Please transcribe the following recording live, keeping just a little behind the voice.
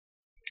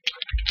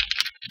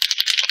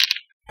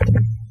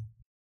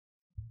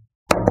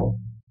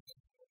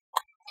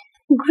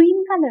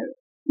color,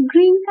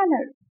 green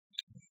color.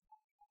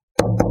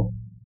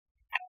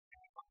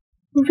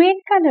 Red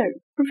color,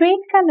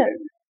 red color.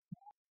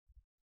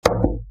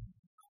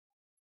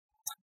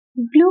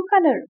 Blue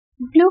color,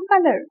 blue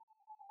color.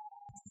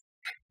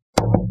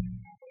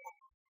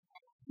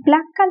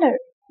 Black color,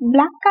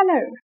 black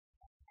color.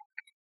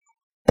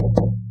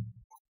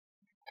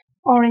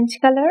 Orange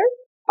color,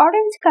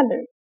 orange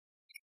color.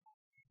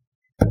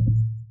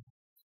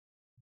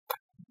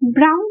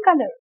 Brown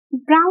color,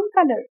 brown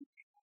color.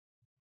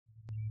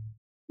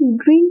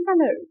 Green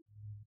color.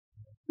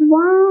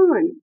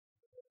 1.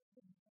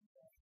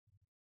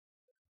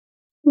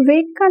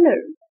 Red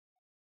color.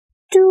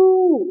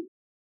 2.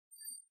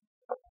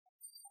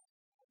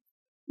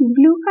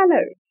 Blue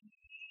color.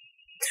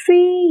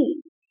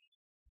 3.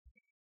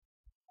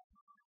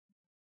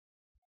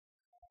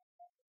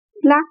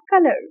 Black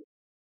color.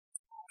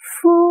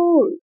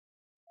 4.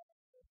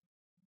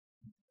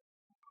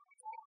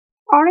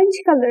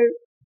 Orange color.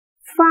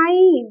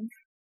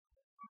 5.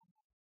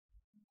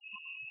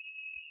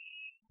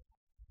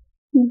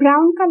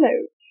 Brown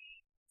color.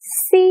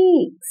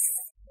 6.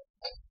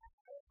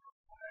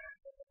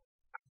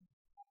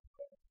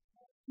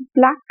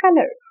 Black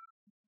color.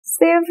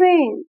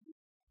 7.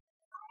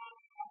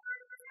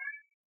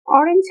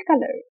 Orange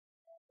color.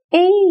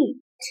 8.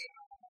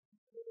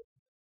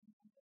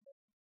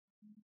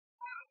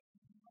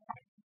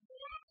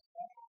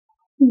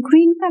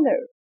 Green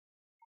color.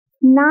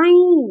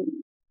 9.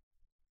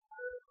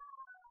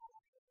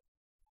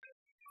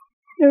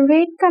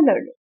 Red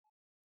color.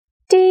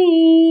 10.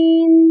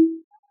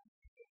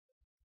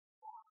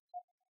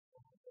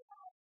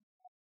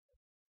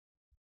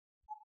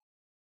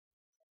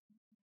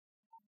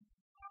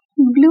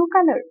 Blue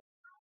color.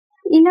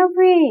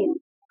 11.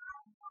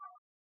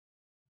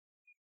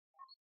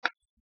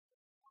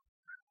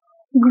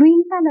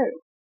 Green color.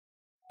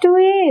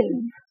 12.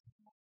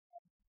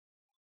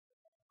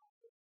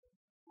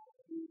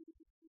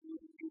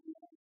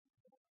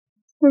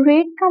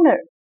 Red color.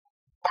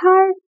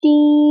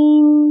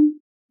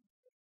 13.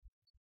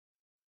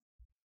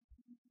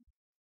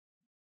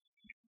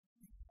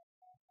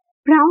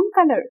 Brown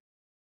color.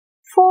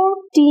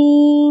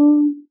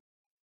 14.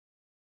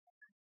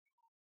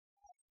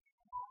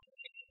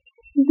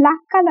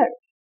 Black color.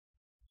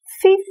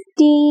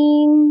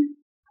 15.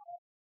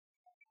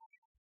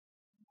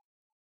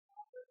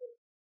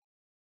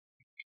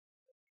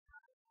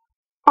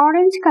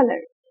 Orange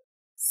color.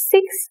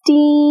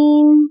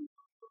 16.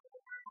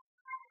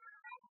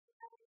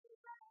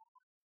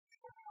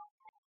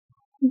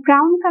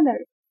 Brown color.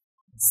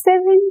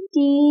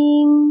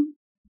 17.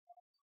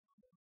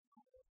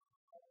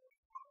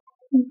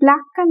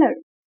 Black color.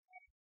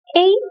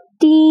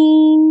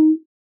 18.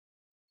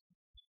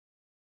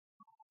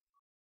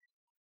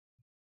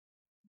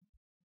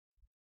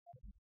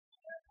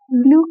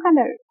 Blue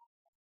color.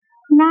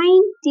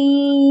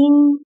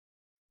 19.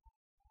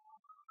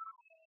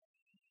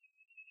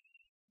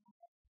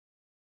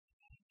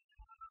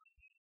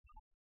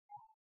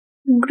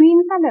 Green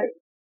color.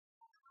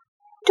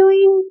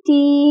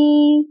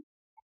 20.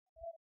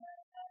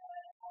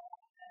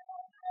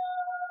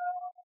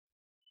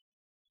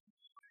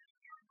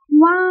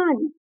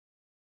 One,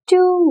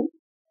 2,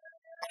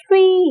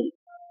 3,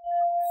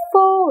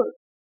 4,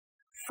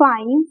 5,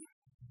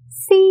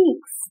 6,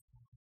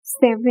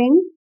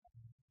 7,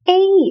 8,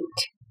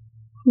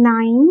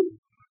 9,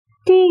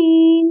 10,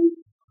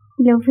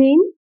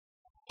 11,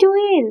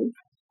 12,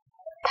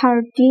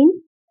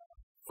 13,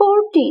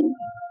 14,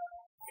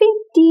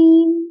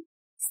 15,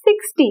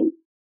 16,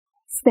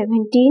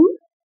 17,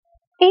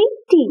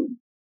 18,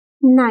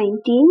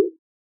 19,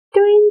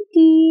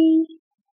 20.